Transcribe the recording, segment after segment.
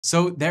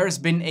So there's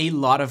been a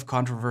lot of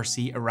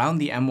controversy around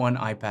the M1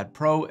 iPad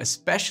Pro,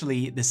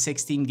 especially the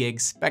 16 gig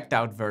spec'd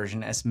out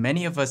version, as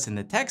many of us in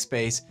the tech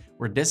space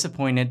were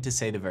disappointed to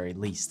say the very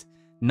least.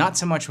 Not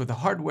so much with the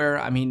hardware.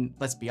 I mean,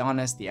 let's be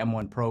honest, the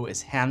M1 Pro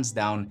is hands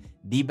down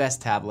the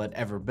best tablet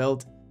ever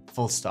built,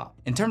 full stop,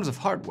 in terms of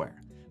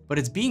hardware. But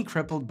it's being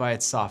crippled by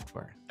its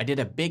software. I did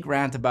a big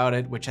rant about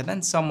it, which I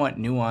then somewhat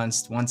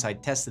nuanced once I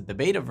tested the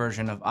beta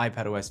version of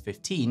iPadOS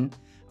 15.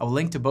 I'll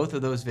link to both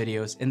of those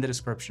videos in the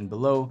description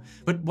below.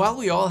 But while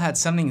we all had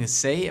something to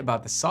say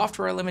about the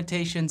software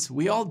limitations,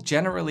 we all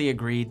generally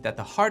agreed that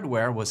the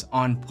hardware was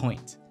on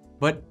point.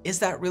 But is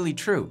that really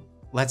true?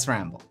 Let's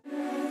ramble.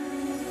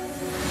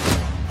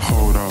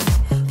 Hold up,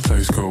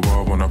 place go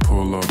wild when I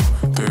pull up.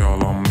 They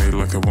all on me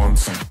like it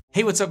wants.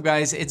 Hey, what's up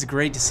guys? It's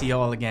great to see you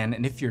all again.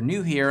 And if you're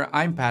new here,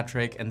 I'm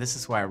Patrick, and this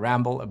is why I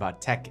ramble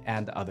about tech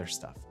and other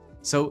stuff.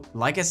 So,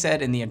 like I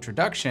said in the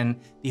introduction,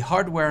 the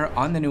hardware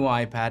on the new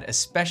iPad,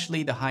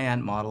 especially the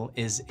high-end model,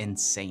 is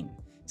insane.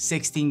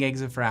 16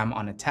 gigs of RAM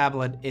on a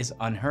tablet is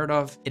unheard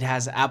of. It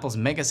has Apple's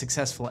mega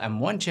successful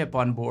M1 chip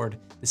on board,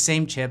 the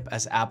same chip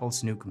as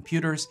Apple's new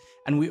computers,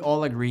 and we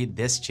all agree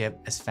this chip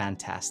is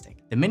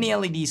fantastic. The mini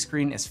LED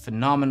screen is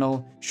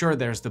phenomenal. Sure,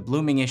 there's the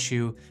blooming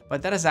issue,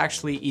 but that is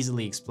actually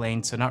easily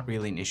explained, so not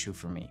really an issue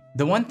for me.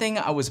 The one thing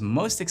I was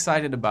most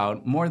excited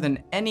about more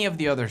than any of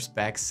the other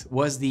specs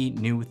was the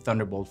new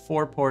Thunderbolt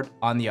 4 port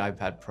on the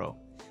iPad Pro.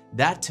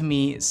 That to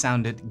me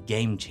sounded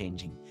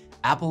game-changing.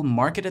 Apple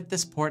marketed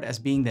this port as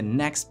being the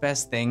next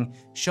best thing,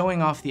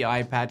 showing off the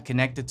iPad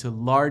connected to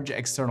large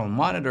external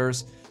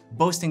monitors,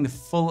 boasting the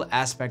full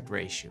aspect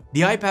ratio.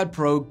 The iPad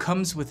Pro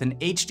comes with an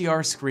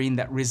HDR screen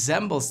that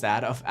resembles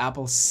that of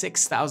Apple's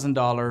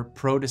 $6,000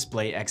 Pro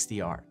Display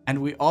XDR.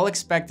 And we all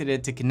expected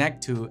it to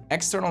connect to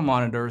external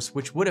monitors,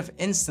 which would have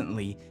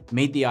instantly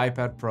made the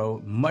iPad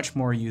Pro much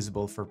more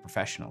usable for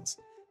professionals.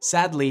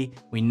 Sadly,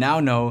 we now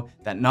know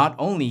that not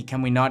only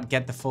can we not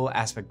get the full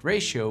aspect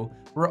ratio,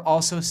 we're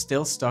also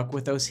still stuck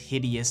with those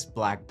hideous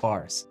black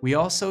bars. We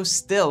also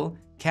still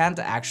can't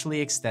actually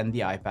extend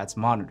the iPad's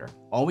monitor.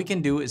 All we can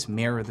do is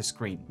mirror the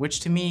screen, which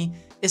to me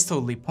is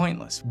totally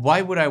pointless.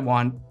 Why would I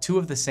want two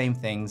of the same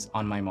things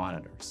on my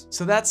monitors?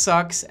 So that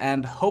sucks,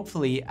 and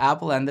hopefully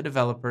Apple and the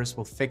developers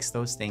will fix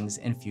those things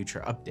in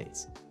future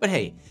updates. But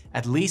hey,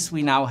 at least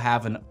we now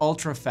have an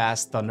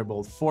ultra-fast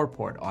Thunderbolt 4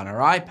 port on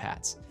our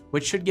iPads,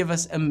 which should give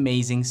us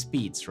amazing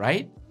speeds,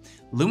 right?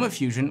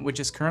 LumaFusion, which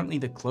is currently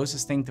the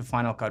closest thing to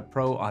Final Cut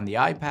Pro on the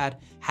iPad,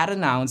 had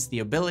announced the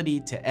ability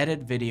to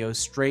edit videos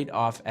straight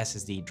off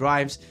SSD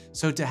drives,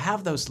 so to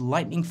have those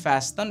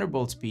lightning-fast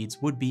Thunderbolt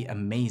speeds would be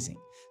amazing.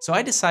 So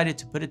I decided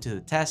to put it to the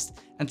test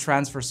and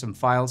transfer some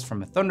files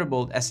from a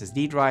Thunderbolt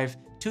SSD drive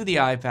to the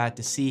iPad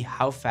to see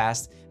how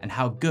fast and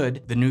how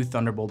good the new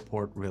Thunderbolt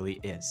port really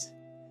is.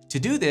 To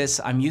do this,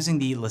 I'm using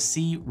the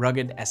LaCie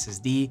Rugged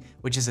SSD,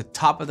 which is a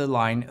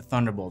top-of-the-line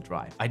Thunderbolt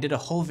drive. I did a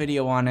whole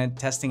video on it,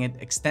 testing it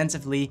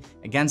extensively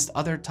against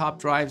other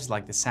top drives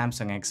like the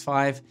Samsung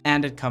X5,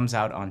 and it comes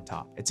out on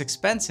top. It's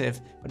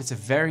expensive, but it's a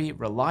very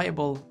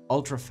reliable,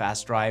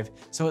 ultra-fast drive,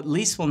 so at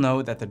least we'll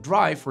know that the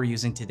drive we're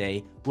using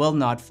today will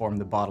not form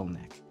the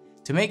bottleneck.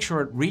 To make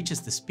sure it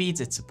reaches the speeds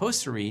it's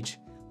supposed to reach,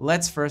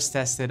 let's first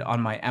test it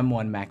on my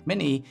M1 Mac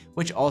Mini,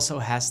 which also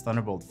has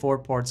Thunderbolt 4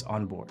 ports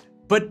on board.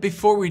 But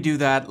before we do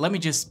that, let me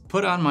just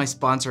put on my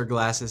sponsor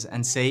glasses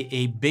and say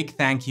a big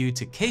thank you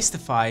to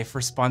Casetify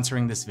for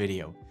sponsoring this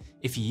video.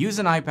 If you use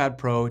an iPad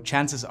Pro,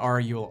 chances are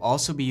you'll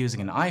also be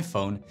using an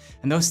iPhone,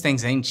 and those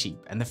things ain't cheap.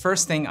 And the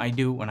first thing I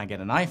do when I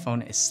get an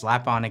iPhone is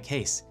slap on a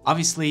case.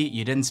 Obviously,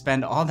 you didn't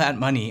spend all that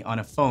money on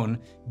a phone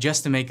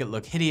just to make it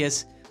look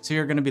hideous, so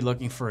you're going to be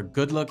looking for a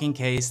good-looking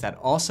case that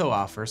also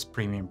offers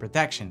premium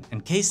protection,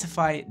 and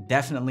Casetify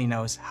definitely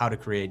knows how to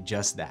create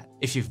just that.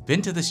 If you've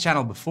been to this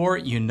channel before,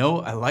 you know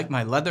I like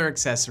my leather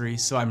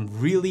accessories, so I'm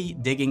really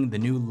digging the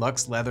new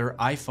Luxe Leather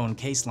iPhone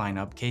case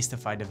lineup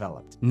Casetify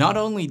developed. Not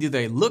only do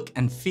they look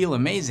and feel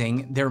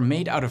amazing, they're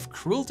made out of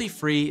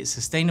cruelty-free,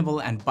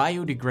 sustainable, and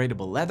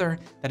biodegradable leather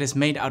that is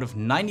made out of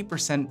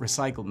 90%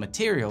 recycled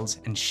materials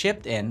and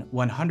shipped in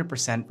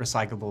 100%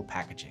 recyclable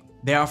packaging.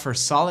 They offer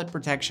solid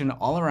protection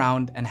all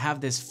around and have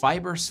this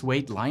fiber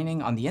suede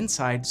lining on the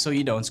inside so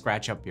you don't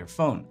scratch up your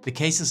phone. The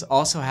cases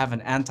also have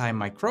an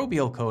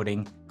antimicrobial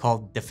coating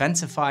called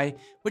Defensify,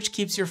 which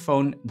keeps your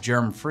phone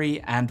germ-free,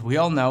 and we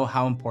all know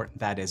how important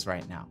that is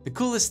right now. The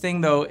coolest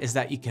thing though is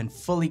that you can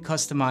fully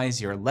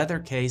customize your leather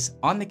case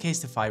on the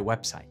Casetify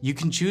website. You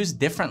can choose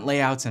different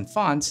layouts and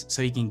fonts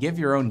so you can give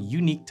your own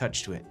unique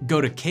touch to it.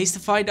 Go to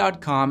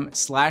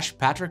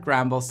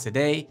casetify.com/PatrickRambles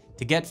today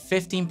to get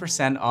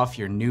 15% off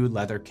your new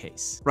leather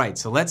case. Right,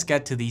 so let's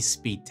get to these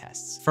speed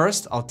tests.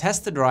 First, I'll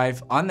test the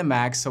drive on the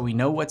Mac so we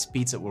know what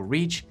speeds it will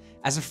reach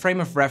as a frame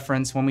of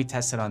reference when we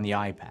test it on the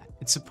iPad.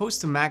 It's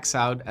supposed to max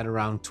out at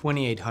around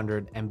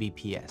 2800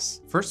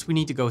 Mbps. First, we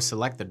need to go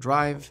select the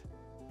drive,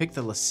 pick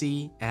the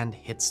LaCie, and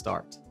hit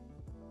start.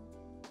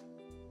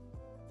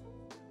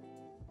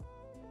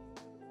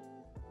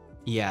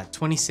 Yeah,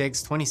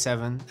 26,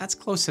 27, that's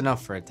close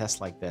enough for a test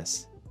like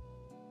this.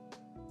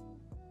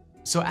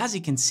 So as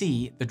you can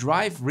see, the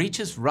drive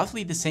reaches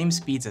roughly the same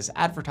speeds as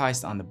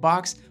advertised on the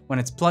box when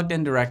it's plugged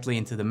in directly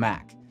into the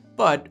Mac.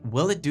 But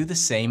will it do the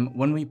same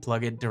when we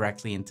plug it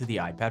directly into the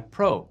iPad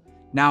Pro?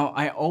 Now,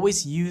 I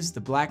always use the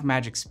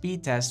Blackmagic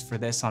speed test for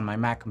this on my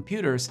Mac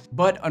computers,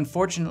 but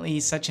unfortunately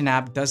such an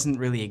app doesn't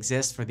really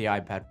exist for the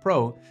iPad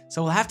Pro,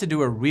 so we'll have to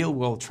do a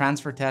real-world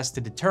transfer test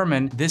to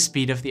determine the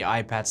speed of the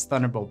iPad's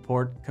Thunderbolt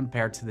port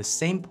compared to the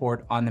same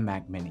port on the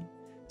Mac Mini.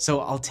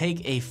 So I'll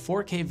take a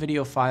 4K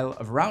video file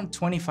of around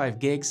 25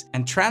 gigs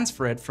and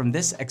transfer it from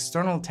this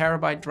external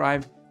terabyte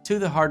drive to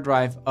the hard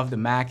drive of the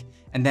Mac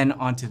and then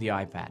onto the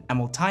iPad. And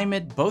we'll time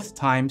it both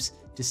times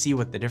to see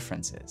what the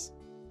difference is.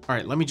 All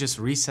right, let me just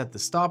reset the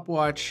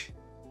stopwatch,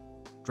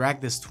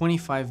 drag this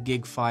 25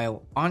 gig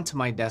file onto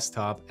my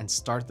desktop and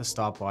start the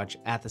stopwatch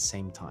at the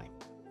same time.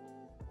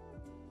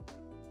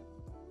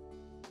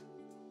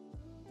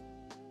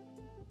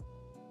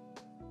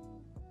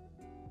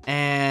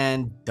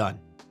 And done.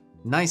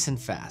 Nice and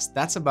fast.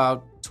 That's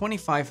about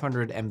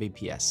 2500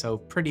 Mbps, so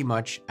pretty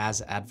much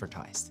as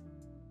advertised.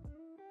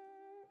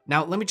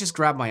 Now let me just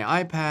grab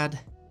my iPad,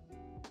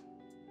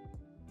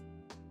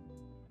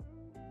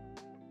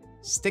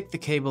 stick the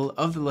cable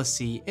of the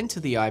LaCie into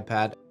the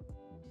iPad,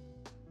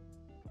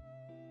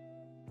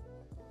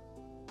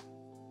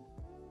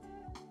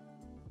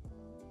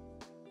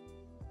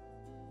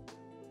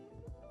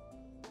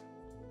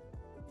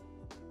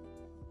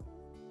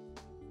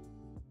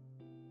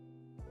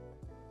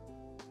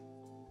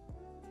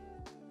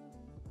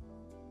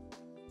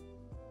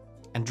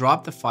 and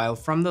drop the file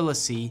from the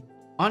LaCie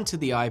onto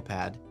the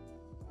iPad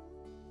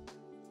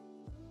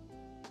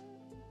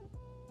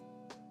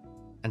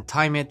and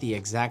time it the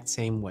exact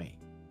same way.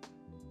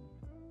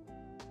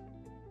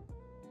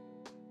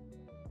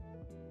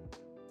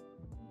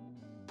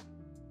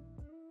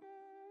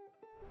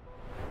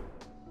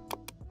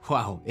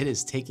 Wow, it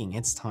is taking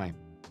its time.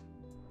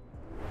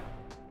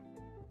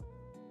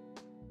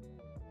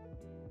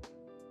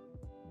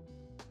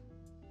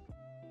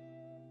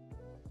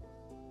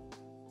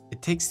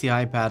 It takes the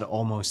iPad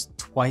almost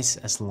twice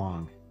as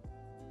long.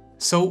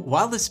 So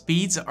while the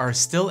speeds are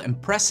still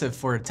impressive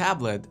for a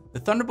tablet, the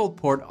Thunderbolt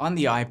port on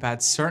the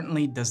iPad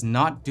certainly does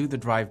not do the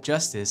drive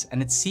justice,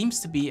 and it seems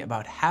to be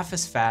about half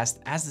as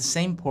fast as the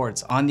same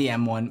ports on the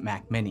M1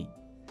 Mac Mini.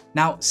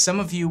 Now, some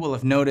of you will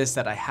have noticed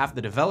that I have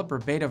the developer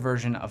beta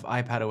version of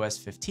iPadOS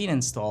 15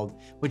 installed,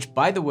 which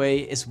by the way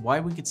is why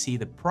we could see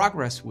the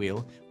progress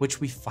wheel, which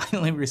we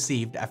finally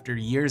received after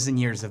years and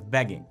years of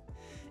begging.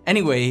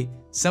 Anyway,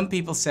 some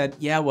people said,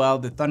 yeah, well,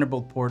 the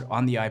Thunderbolt port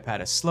on the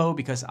iPad is slow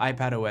because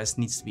iPadOS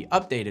needs to be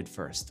updated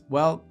first.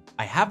 Well,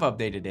 I have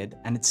updated it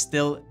and it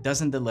still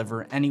doesn't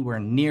deliver anywhere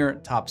near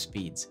top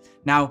speeds.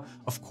 Now,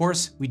 of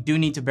course, we do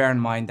need to bear in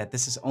mind that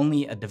this is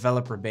only a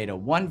developer beta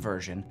 1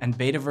 version, and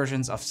beta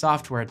versions of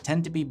software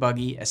tend to be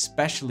buggy,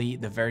 especially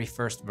the very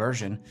first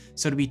version.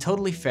 So to be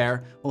totally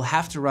fair, we'll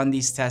have to run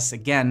these tests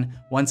again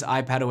once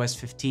iPadOS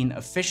 15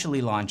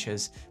 officially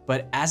launches,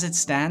 but as it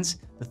stands,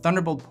 the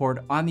Thunderbolt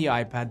port on the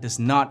iPad does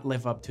not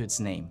live up to its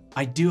name.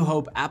 I do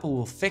hope Apple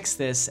will fix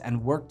this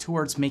and work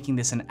towards making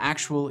this an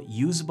actual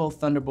usable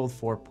Thunderbolt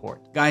 4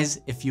 port. Guys,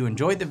 if you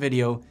enjoyed the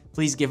video,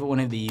 please give it one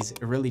of these.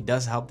 It really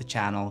does help the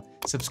channel.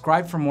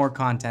 Subscribe for more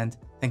content.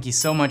 Thank you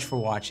so much for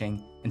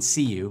watching, and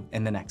see you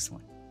in the next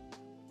one.